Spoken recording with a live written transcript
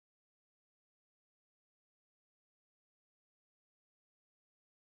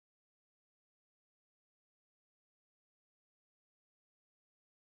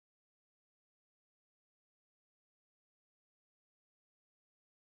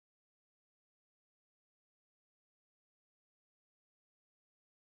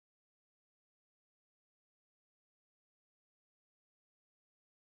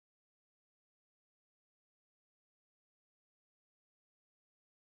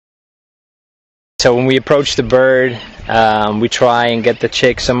So when we approach the bird, we try and get the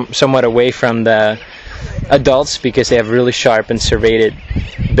chick somewhat away from the adults because they have really sharp and serrated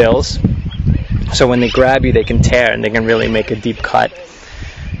bills. So when they grab you, they can tear and they can really make a deep cut.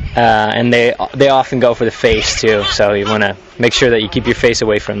 And they often go for the face too, so you want to make sure that you keep your face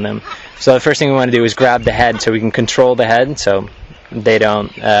away from them. So the first thing we want to do is grab the head so we can control the head so they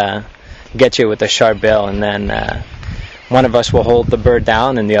don't get you with a sharp bill, and then one of us will hold the bird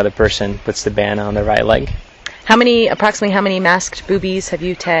down and the other person puts the band on the right leg. Approximately how many masked boobies have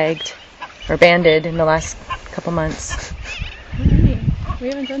you tagged or banded in the last couple months? We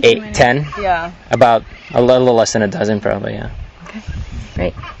haven't done 8, 10? Yeah. About a little less than a dozen probably, yeah. Okay,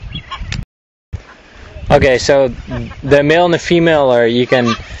 great. Okay, so the male and the female you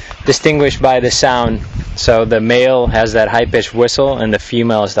can distinguish by the sound. So the male has that high-pitched whistle and the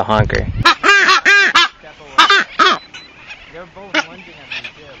female is the honker.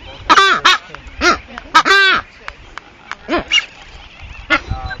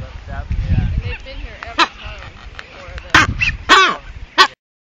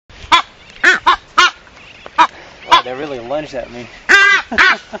 Oh, they really lunged at me.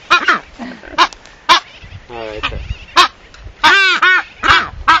 Alright.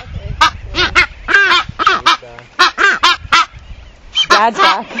 Dad's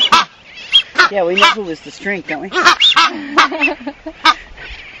back. Yeah, we know who was the strength, don't we?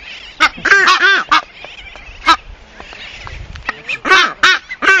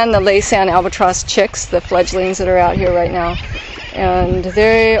 And the Laysan Albatross chicks, the fledglings that are out here right now. And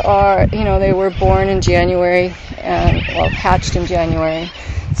they are, they were born in January and, hatched in January.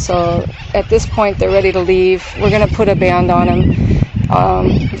 So at this point they're ready to leave. We're going to put a band on them.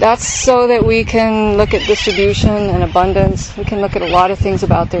 That's so that we can look at distribution and abundance. We can look at a lot of things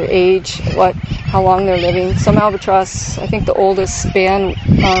about their age, how long they're living. Some albatross, I think the oldest band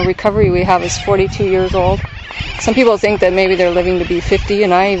recovery we have is 42 years old. Some people think that maybe they're living to be 50,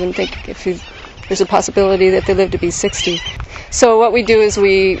 and I even think there's a possibility that they live to be 60. So what we do is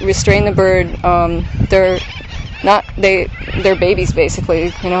we restrain the bird. They're babies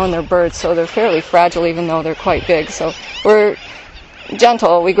basically, and they're birds, so they're fairly fragile even though they're quite big. So we're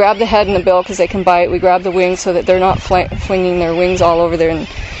gentle. We grab the head and the bill because they can bite. We grab the wings so that they're not flinging their wings all over there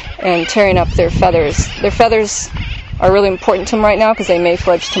and tearing up their feathers. Their feathers are really important to them right now because they may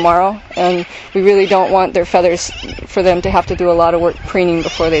fledge tomorrow, and we really don't want their feathers for them to have to do a lot of work preening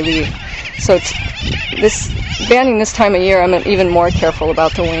before they leave. So banding this time of year, I'm even more careful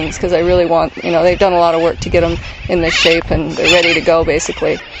about the wings because I really want, they've done a lot of work to get them in this shape and they're ready to go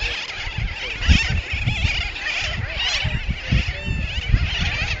basically.